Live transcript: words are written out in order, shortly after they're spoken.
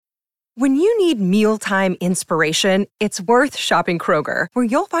When you need mealtime inspiration, it's worth shopping Kroger, where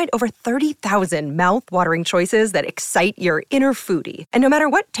you'll find over 30,000 mouth-watering choices that excite your inner foodie. And no matter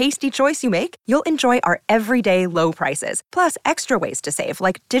what tasty choice you make, you'll enjoy our everyday low prices, plus extra ways to save,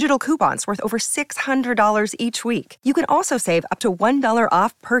 like digital coupons worth over $600 each week. You can also save up to $1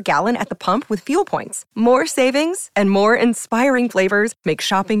 off per gallon at the pump with fuel points. More savings and more inspiring flavors make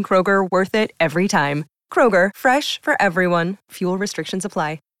shopping Kroger worth it every time. Kroger, fresh for everyone. Fuel restrictions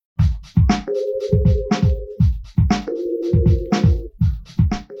apply.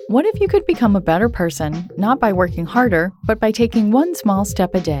 What if you could become a better person, not by working harder, but by taking one small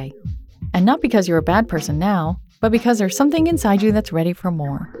step a day? And not because you're a bad person now, but because there's something inside you that's ready for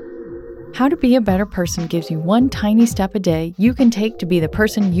more. How to Be a Better Person gives you one tiny step a day you can take to be the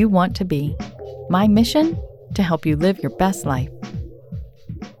person you want to be. My mission? To help you live your best life.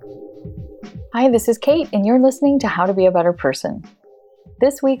 Hi, this is Kate, and you're listening to How to Be a Better Person.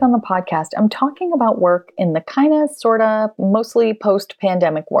 This week on the podcast, I'm talking about work in the mostly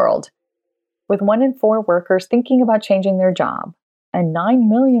post-pandemic world. With 1 in 4 workers thinking about changing their job and 9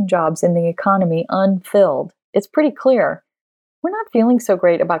 million jobs in the economy unfilled, it's pretty clear we're not feeling so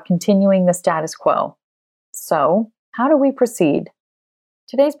great about continuing the status quo. So, how do we proceed?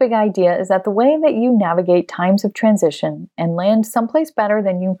 Today's big idea is that the way that you navigate times of transition and land someplace better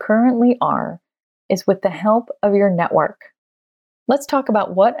than you currently are is with the help of your network. Let's talk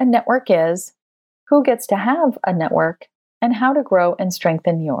about what a network is, who gets to have a network, and how to grow and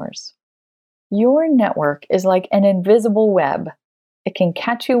strengthen yours. Your network is like an invisible web. It can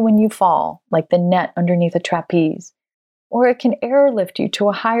catch you when you fall, like the net underneath a trapeze, or it can airlift you to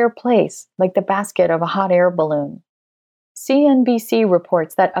a higher place, like the basket of a hot air balloon. CNBC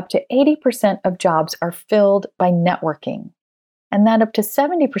reports that up to 80% of jobs are filled by networking, and that up to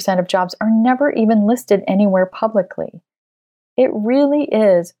 70% of jobs are never even listed anywhere publicly. It really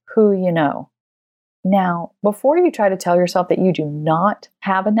is who you know. Now, before you try to tell yourself that you do not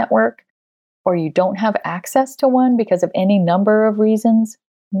have a network, or you don't have access to one because of any number of reasons,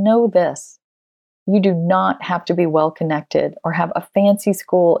 know this. You do not have to be well connected or have a fancy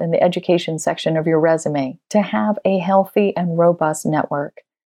school in the education section of your resume to have a healthy and robust network.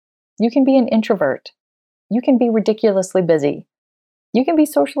 You can be an introvert. You can be ridiculously busy. You can be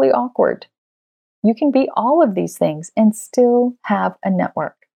socially awkward. You can be all of these things and still have a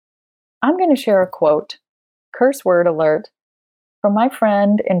network. I'm going to share a quote, curse word alert, from my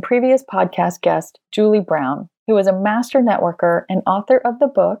friend and previous podcast guest, Julie Brown, who is a master networker and author of the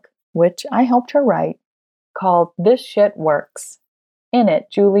book, which I helped her write, called This Shit Works. In it,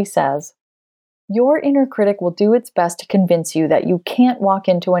 Julie says, "Your inner critic will do its best to convince you that you can't walk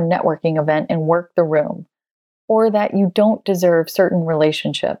into a networking event and work the room, or that you don't deserve certain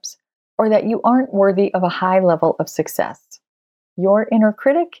relationships, or that you aren't worthy of a high level of success. Your inner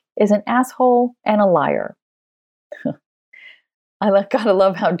critic is an asshole and a liar." Gotta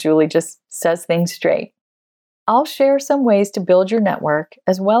love how Julie just says things straight. I'll share some ways to build your network,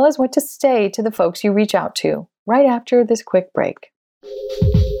 as well as what to say to the folks you reach out to, right after this quick break.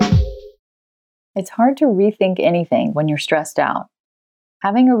 It's hard to rethink anything when you're stressed out.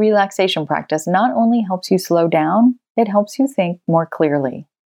 Having a relaxation practice not only helps you slow down, it helps you think more clearly.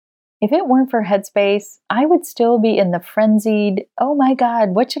 If it weren't for Headspace, I would still be in the frenzied, oh my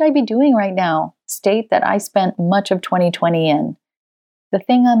God, what should I be doing right now, state that I spent much of 2020 in. The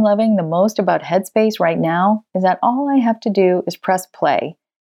thing I'm loving the most about Headspace right now is that all I have to do is press play.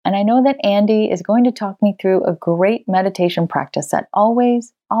 And I know that Andy is going to talk me through a great meditation practice that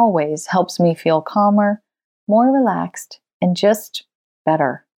always helps me feel calmer, more relaxed, and just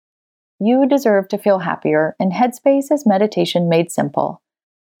better. You deserve to feel happier, and Headspace is meditation made simple.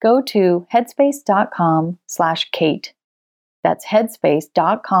 Go to headspace.com/Kate. That's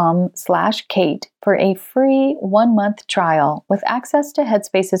headspace.com/Kate for a free 1-month trial with access to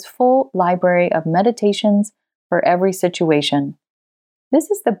Headspace's full library of meditations for every situation.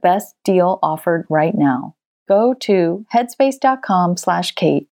 This is the best deal offered right now. Go to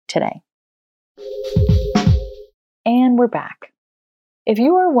headspace.com/Kate today. And we're back. If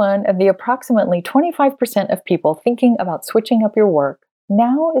you are one of the approximately 25% of people thinking about switching up your work,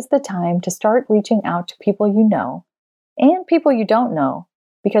 now is the time to start reaching out to people you know and people you don't know,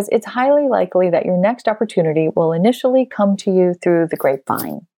 because it's highly likely that your next opportunity will initially come to you through the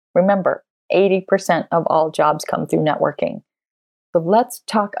grapevine. Remember, 80% of all jobs come through networking. So let's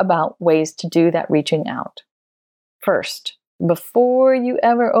talk about ways to do that reaching out. First, before you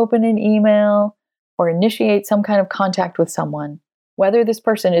ever open an email or initiate some kind of contact with someone, whether this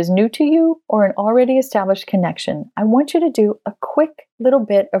person is new to you or an already established connection, I want you to do a quick little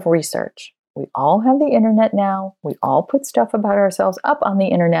bit of research. We all have the internet now. We all put stuff about ourselves up on the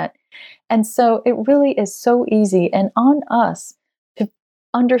internet. And so it really is so easy and on us to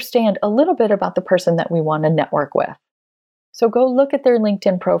understand a little bit about the person that we want to network with. So go look at their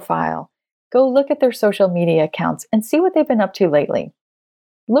LinkedIn profile. Go look at their social media accounts and see what they've been up to lately.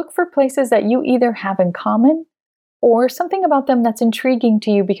 Look for places that you either have in common or something about them that's intriguing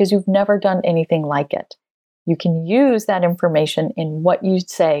to you because you've never done anything like it. You can use that information in what you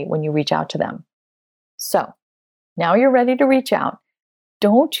say when you reach out to them. So, now you're ready to reach out.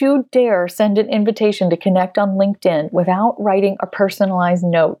 Don't you dare send an invitation to connect on LinkedIn without writing a personalized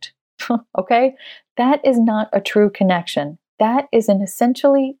note. Okay? That is not a true connection. That is an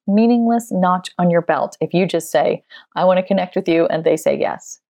essentially meaningless notch on your belt if you just say, I want to connect with you, and they say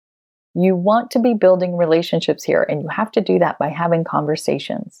yes. You want to be building relationships here, and you have to do that by having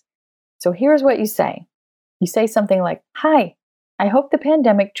conversations. So here's what you say. You say something like, hi, I hope the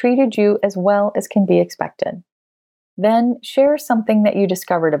pandemic treated you as well as can be expected. Then share something that you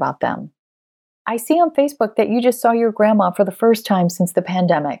discovered about them. I see on Facebook that you just saw your grandma for the first time since the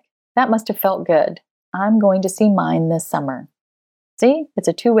pandemic. That must have felt good. I'm going to see mine this summer. See, it's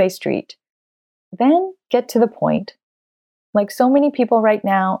a two-way street. Then get to the point. Like so many people right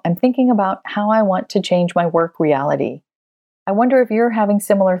now, I'm thinking about how I want to change my work reality. I wonder if you're having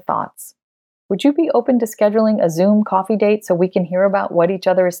similar thoughts. Would you be open to scheduling a Zoom coffee date so we can hear about what each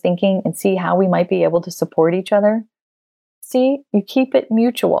other is thinking and see how we might be able to support each other? See, you keep it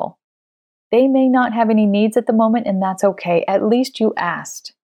mutual. They may not have any needs at the moment, and that's okay. At least you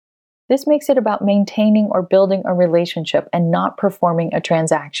asked. This makes it about maintaining or building a relationship and not performing a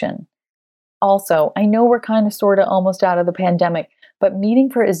transaction. Also, I know we're kind of sort of almost out of the pandemic, but meeting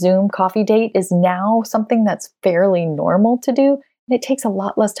for a Zoom coffee date is now something that's fairly normal to do, and it takes a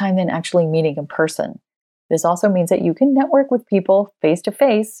lot less time than actually meeting in person. This also means that you can network with people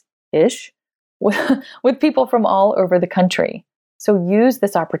face-to-face-ish, with people from all over the country. So use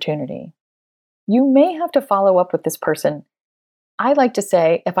this opportunity. You may have to follow up with this person. I like to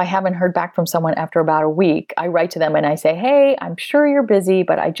say, if I haven't heard back from someone after about a week, I write to them and I say, hey, I'm sure you're busy,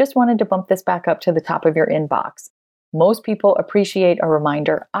 but I just wanted to bump this back up to the top of your inbox. Most people appreciate a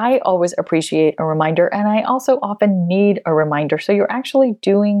reminder. I always appreciate a reminder, and I also often need a reminder. So you're actually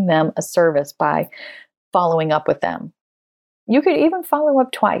doing them a service by following up with them. You could even follow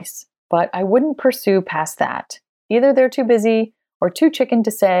up twice, but I wouldn't pursue past that. Either they're too busy or too chicken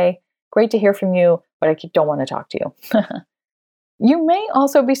to say, great to hear from you, but I don't want to talk to you. You may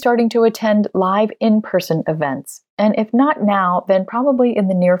also be starting to attend live in-person events. And if not now, then probably in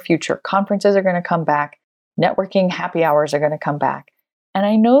the near future. Conferences are going to come back. Networking happy hours are going to come back. And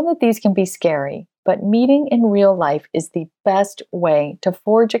I know that these can be scary, but meeting in real life is the best way to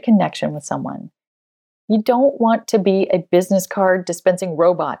forge a connection with someone. You don't want to be a business card dispensing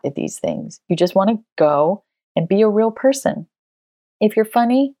robot at these things. You just want to go and be a real person. If you're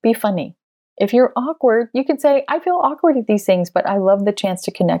funny, be funny. If you're awkward, you can say, I feel awkward at these things, but I love the chance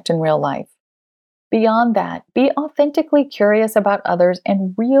to connect in real life. Beyond that, be authentically curious about others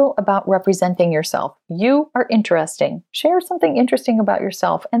and real about representing yourself. You are interesting. Share something interesting about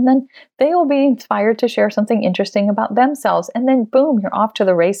yourself, and then they will be inspired to share something interesting about themselves, and then boom, you're off to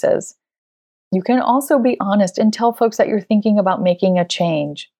the races. You can also be honest and tell folks that you're thinking about making a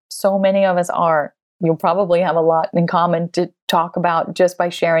change. So many of us are. You'll probably have a lot in common to talk about just by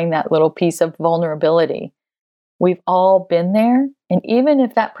sharing that little piece of vulnerability. We've all been there, and even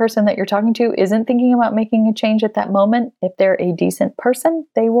if that person that you're talking to isn't thinking about making a change at that moment, if they're a decent person,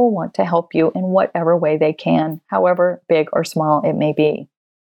 they will want to help you in whatever way they can, however big or small it may be.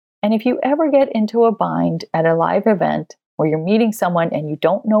 And if you ever get into a bind at a live event or you're meeting someone and you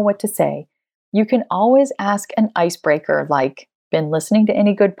don't know what to say, you can always ask an icebreaker like, been listening to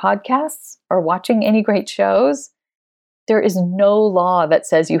any good podcasts or watching any great shows? There is no law that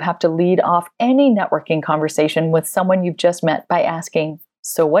says you have to lead off any networking conversation with someone you've just met by asking,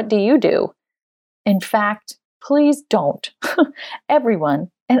 so what do you do? In fact, please don't. Everyone,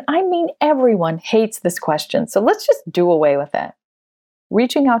 and I mean everyone, hates this question, so let's just do away with it.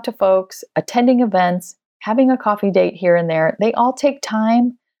 Reaching out to folks, attending events, having a coffee date here and there, they all take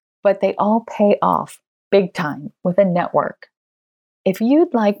time, but they all pay off big time with a network. If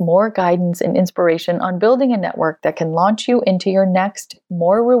you'd like more guidance and inspiration on building a network that can launch you into your next,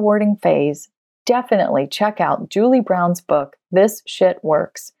 more rewarding phase, definitely check out Julie Brown's book, This Shit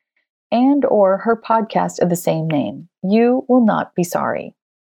Works, and or her podcast of the same name. You will not be sorry.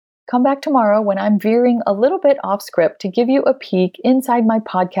 Come back tomorrow when I'm veering a little bit off script to give you a peek inside my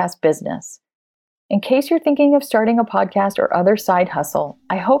podcast business. In case you're thinking of starting a podcast or other side hustle,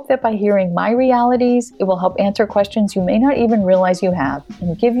 I hope that by hearing my realities, it will help answer questions you may not even realize you have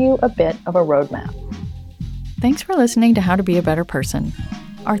and give you a bit of a roadmap. Thanks for listening to How to Be a Better Person.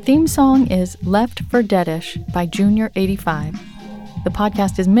 Our theme song is Left for Deadish by Junior85. The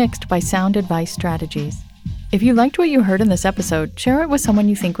podcast is mixed by Sound Advice Strategies. If you liked what you heard in this episode, share it with someone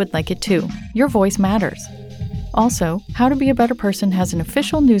you think would like it too. Your voice matters. Also, How to Be a Better Person has an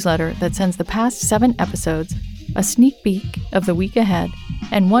official newsletter that sends the past 7 episodes, a sneak peek of the week ahead,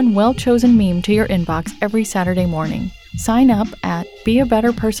 and one well-chosen meme to your inbox every Saturday morning. Sign up at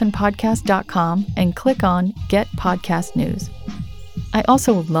beabetterpersonpodcast.com and click on Get Podcast News. I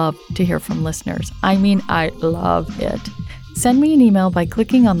also love to hear from listeners. I love it. Send me an email by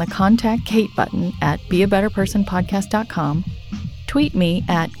clicking on the Contact Kate button at beabetterpersonpodcast.com. Tweet me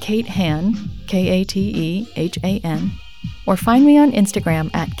at Kate Han, Katehan, or find me on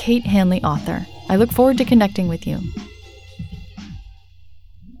Instagram at Kate Hanley Author. I look forward to connecting with you.